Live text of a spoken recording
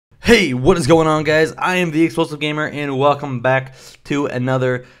Hey, what is going on, guys? I am the Explosive Gamer, and welcome back to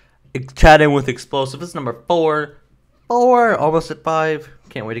another Chatting with Explosive. This is number 4, almost at 5.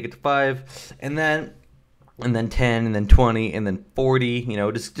 Can't wait to get to 5, and then 10, and then 20, and then 40. You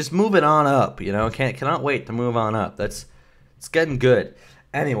know, just moving on up. You know, cannot wait to move on up. It's getting good.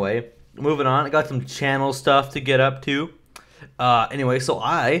 Anyway, moving on. I got some channel stuff to get up to. Anyway, so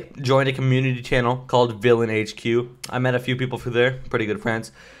I joined a community channel called Villain HQ. I met a few people through there, pretty good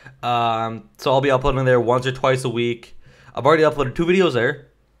friends. So I'll be uploading there once or twice a week. I've already uploaded 2 videos there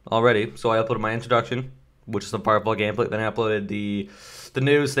already. So I uploaded my introduction, which is some Firefall gameplay. Then I uploaded the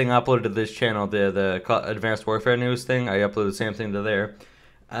news thing. I uploaded to this channel, the Advanced Warfare news thing. I uploaded the same thing to there.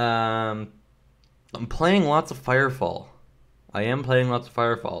 I'm playing lots of Firefall. I am playing lots of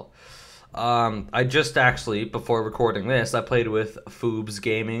Firefall. I just actually, before recording this, I played with Foobs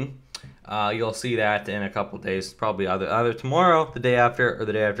Gaming. You'll see that in a couple of days, probably either tomorrow, the day after, or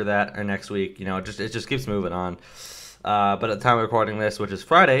the day after that, or next week. You know, it just keeps moving on. But at the time of recording this, which is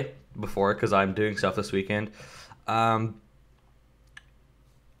Friday, because I'm doing stuff this weekend,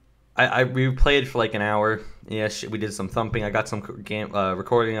 we played for like an hour. Yes, we did some thumping. I got some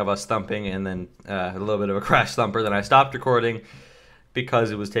recording of us thumping, and then a little bit of a crash thumper. Then I stopped recording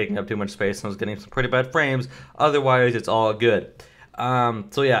because it was taking up too much space and I was getting some pretty bad frames. Otherwise, it's all good.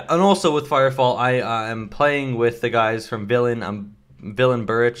 So yeah, and also with Firefall, I am playing with the guys from Villain. Villain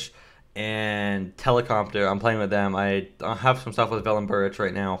Burrich and Telecompter. I'm playing with them. I have some stuff with Villain Burrich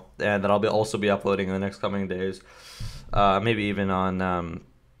right now, and that I'll also be uploading in the next coming days. Maybe even on,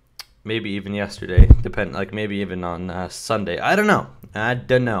 maybe even yesterday. Maybe even on Sunday. I don't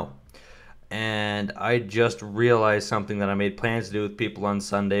know. And I just realized something that I made plans to do with people on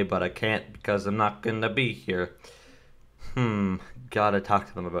Sunday, but I can't because I'm not going to be here. Gotta talk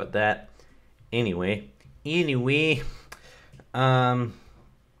to them about that. Anyway. Yeah,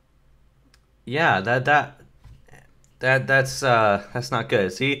 that's not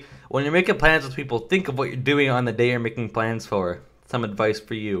good. See, when you're making plans with people, think of what you're doing on the day you're making plans for. Some advice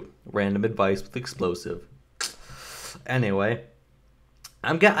for you. Random advice with Explosive. Anyway.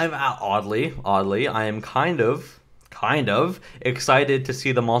 Oddly, I am kind of excited to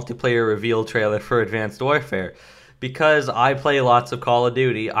see the multiplayer reveal trailer for Advanced Warfare, because I play lots of Call of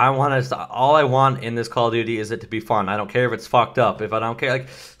Duty. All I want in this Call of Duty is it to be fun. I don't care if it's fucked up. If I don't care,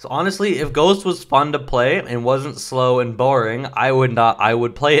 so honestly, if Ghost was fun to play and wasn't slow and boring, I would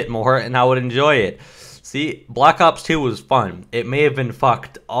play it more and I would enjoy it. See, Black Ops 2 was fun. It may have been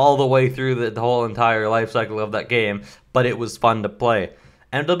fucked all the way through the whole entire life cycle of that game, but it was fun to play.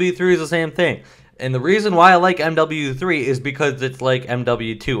 MW3 is the same thing. And the reason why I like MW3 is because it's like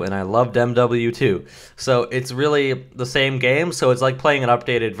MW2, and I loved MW2. So it's really the same game, so it's like playing an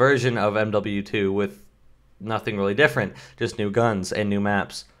updated version of MW2 with nothing really different, just new guns and new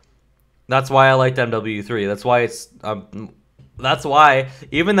maps. That's why I liked MW3. That's why,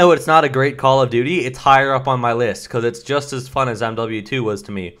 even though it's not a great Call of Duty, it's higher up on my list, because it's just as fun as MW2 was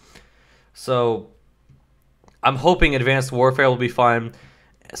to me. So I'm hoping Advanced Warfare will be fun.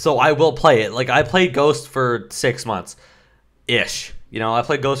 So I will play it. Like, I played Ghost for 6 months-ish. You know, I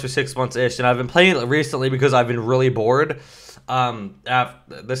played Ghost for 6 months-ish, and I've been playing it recently because I've been really bored.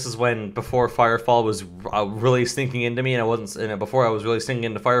 This is before Firefall was really sinking into me, and before I was really sinking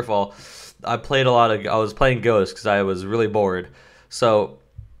into Firefall, I was playing Ghost because I was really bored. So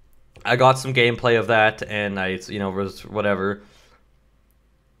I got some gameplay of that, and was whatever.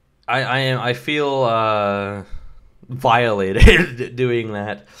 I feel violated doing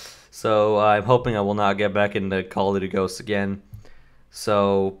that, so I'm hoping I will not get back into Call of Duty Ghosts again.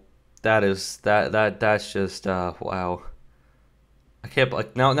 So that's just wow. I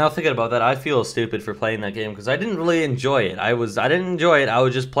can't now thinking about that, I feel stupid for playing that game because I didn't really enjoy it. I didn't enjoy it. I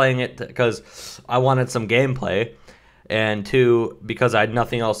was just playing it because I wanted some gameplay, and 2, because I had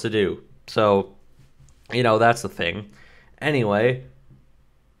nothing else to do. So, you know, that's the thing. Anyway,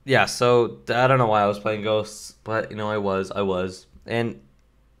 yeah, so I don't know why I was playing Ghosts, but, you know, I was. And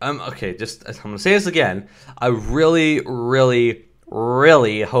I'm going to say this again. I really, really,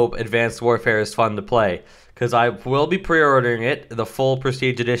 really hope Advanced Warfare is fun to play, because I will be pre-ordering it, the full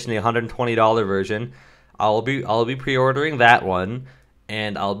Prestige Edition, the $120 version. I'll be pre-ordering that one,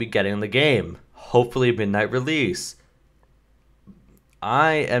 and I'll be getting the game. Hopefully midnight release.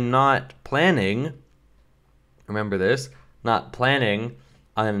 I am not planning, remember this, not planning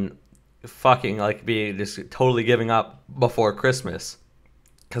on fucking being just totally giving up before Christmas,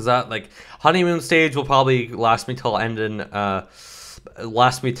 because that honeymoon stage will probably last me till the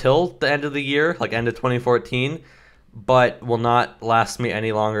end of the year, like end of 2014, but will not last me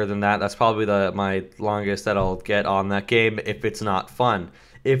any longer than that. That's probably my longest that I'll get on that game if it's not fun.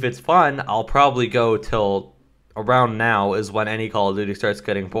 if it's fun, I'll probably go till around now is when any Call of Duty starts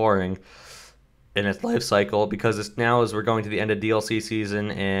getting boring in its life cycle, because it's now as we're going to the end of DLC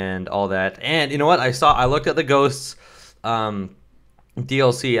season and all that. And you know what? I looked at the Ghosts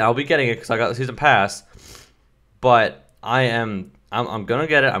DLC. I'll be getting it because I got the season pass, but I'm gonna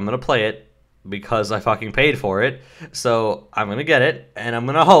get it. I'm gonna play it because I fucking paid for it. So I'm gonna get it, and I'm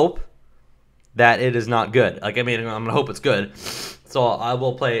gonna hope that it is not good. Like, I mean, I'm gonna hope it's good. So I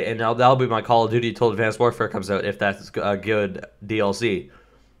will play, and that'll be my Call of Duty till Advanced Warfare comes out, if that's a good DLC.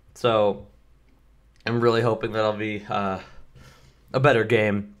 So I'm really hoping that'll be a better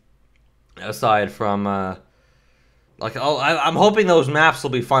game, aside from I'm hoping those maps will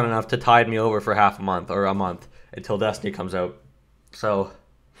be fun enough to tide me over for half a month or a month until Destiny comes out. So,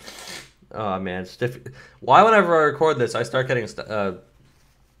 oh man, why whenever I record this I start getting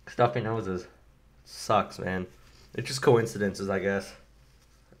stuffy noses? Sucks, man. It's just coincidences, I guess.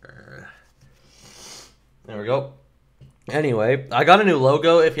 There we go. Anyway, I got a new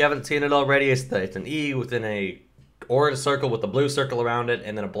logo. If you haven't seen it already, it's an E within a orange circle with a blue circle around it,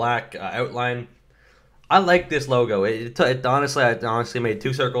 and then a black outline. I like this logo. I honestly made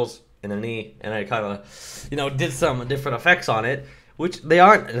 2 circles and an E, and I kind of, did some different effects on it, which they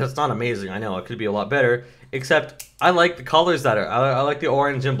aren't. It's not amazing. I know it could be a lot better. Except I like the colors that are. I like the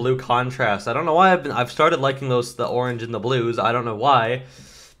orange and blue contrast. I don't know why I've started liking the orange and the blues. I don't know why.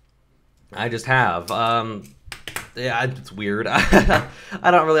 I just have. Yeah, it's weird. I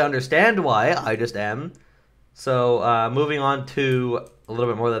don't really understand why. I just am. So moving on to a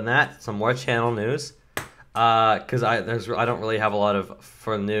little bit more than that, some more channel news. Because I don't really have a lot of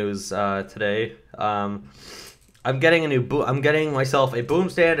for news today. I'm getting myself a boom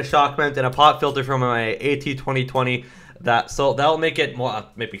stand, a shock mount, and a pop filter from my AT2020. That'll make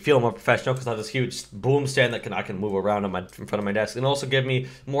me feel more professional, because I have this huge boom stand that I can move around in front of my desk, and also give me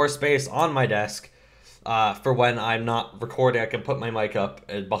more space on my desk for when I'm not recording. I can put my mic up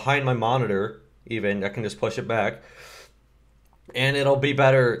behind my monitor. Even I can just push it back, and it'll be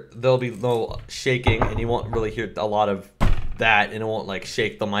better. There'll be no shaking, and you won't really hear a lot of that, and it won't like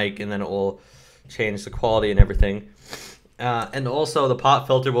shake the mic, and then it will change the quality and everything. And also the pop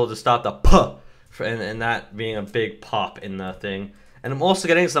filter will just stop the puh, and that being a big pop in the thing. And I'm also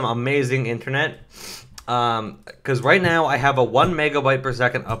getting some amazing internet, because right now I have a 1 megabyte per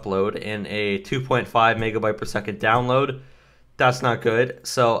second upload and a 2.5 megabyte per second download. That's not good.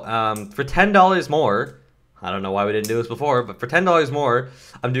 So for $10 more, I don't know why we didn't do this before, but for $10 more,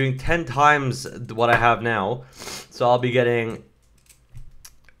 I'm doing 10 times what I have now. So I'll be getting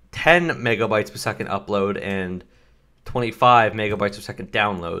 10 megabytes per second upload and 25 megabytes per second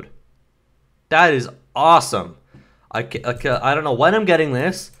download. That is awesome. I don't know when I'm getting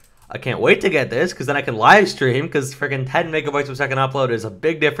this. I can't wait to get this, because then I can live stream, because freaking 10 megabytes per second upload is a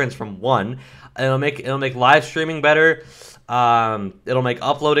big difference from 1. It'll make live streaming better. It'll make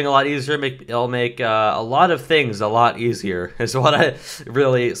uploading a lot easier. It'll make a lot of things a lot easier. Is what I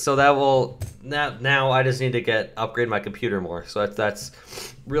really. So that will now I just need to upgrade my computer more. So that's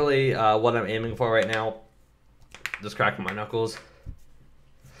really what I'm aiming for right now. Just cracking my knuckles.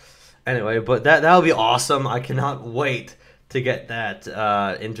 Anyway, but that'll be awesome. I cannot wait to get that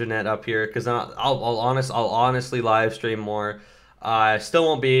internet up here, because I'll honestly live stream more. I still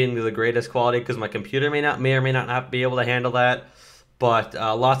won't be in the greatest quality, because my computer may or may not be able to handle that. But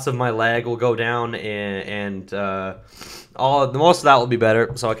lots of my lag will go down, and most of that will be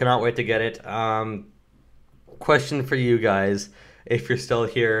better. So I cannot wait to get it. Question for you guys, if you're still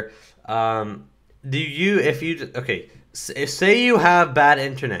here, say you have bad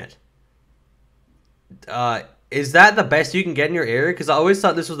internet, is that the best you can get in your area? Because I always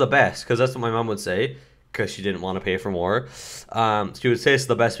thought this was the best, because that's what my mom would say, because she didn't want to pay for more. She would say it's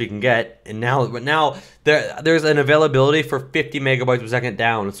the best we can get, and now there's an availability for 50 megabytes per second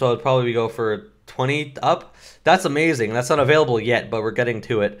down, so it'd probably go for 20 up. That's amazing. That's not available yet, but we're getting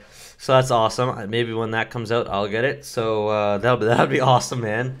to it, so that's awesome. Maybe when that comes out, I'll get it. So that'd be awesome,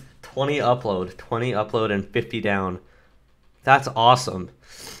 man. 20 upload, and 50 down. That's awesome,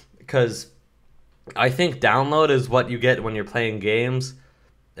 because I think download is what you get when you're playing games,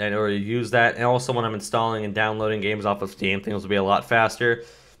 or you use that, and also when I'm installing and downloading games off of Steam, things will be a lot faster.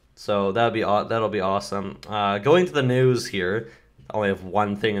 So that'll be awesome. Going to the news here, I only have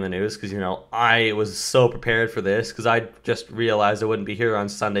one thing in the news, because I was so prepared for this, because I just realized I wouldn't be here on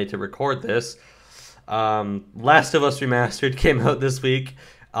Sunday to record this. Last of Us Remastered came out this week,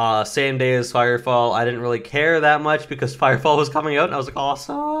 same day as Firefall. I didn't really care that much, because Firefall was coming out, and I was like,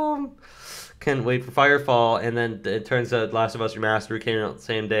 awesome. Can't wait for Firefall, and then it turns out Last of Us Remastered came out the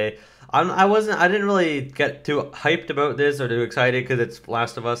same day. I didn't really get too hyped about this or too excited because it's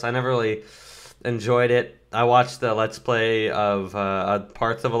Last of Us. I never really enjoyed it. I watched the Let's Play of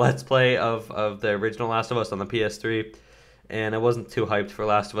parts of a Let's Play of the original Last of Us on the PS3, and I wasn't too hyped for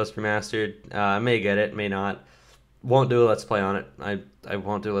Last of Us Remastered. I may get it, may not. Won't do a Let's Play on it. I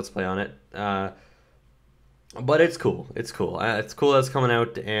won't do a Let's Play on it. But it's cool. It's cool. It's cool that it's coming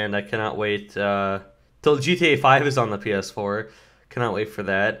out, and I cannot wait till GTA 5 is on the PS4. Cannot wait for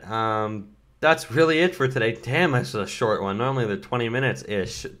that. That's really it for today. Damn, this is a short one. Normally they're 20 minutes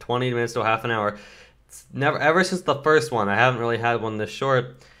ish, 20 minutes to half an hour. It's never ever since the first one. I haven't really had one this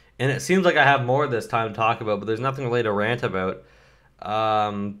short, and it seems like I have more this time to talk about, but there's nothing really to rant about.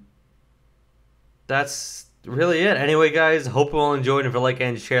 That's really it. Anyway, guys, hope you all enjoyed. If you like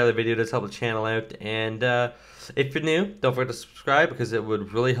and share the video, just help the channel out. And if you're new, don't forget to subscribe because it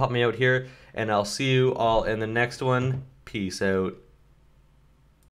would really help me out here. And I'll see you all in the next one. Peace out.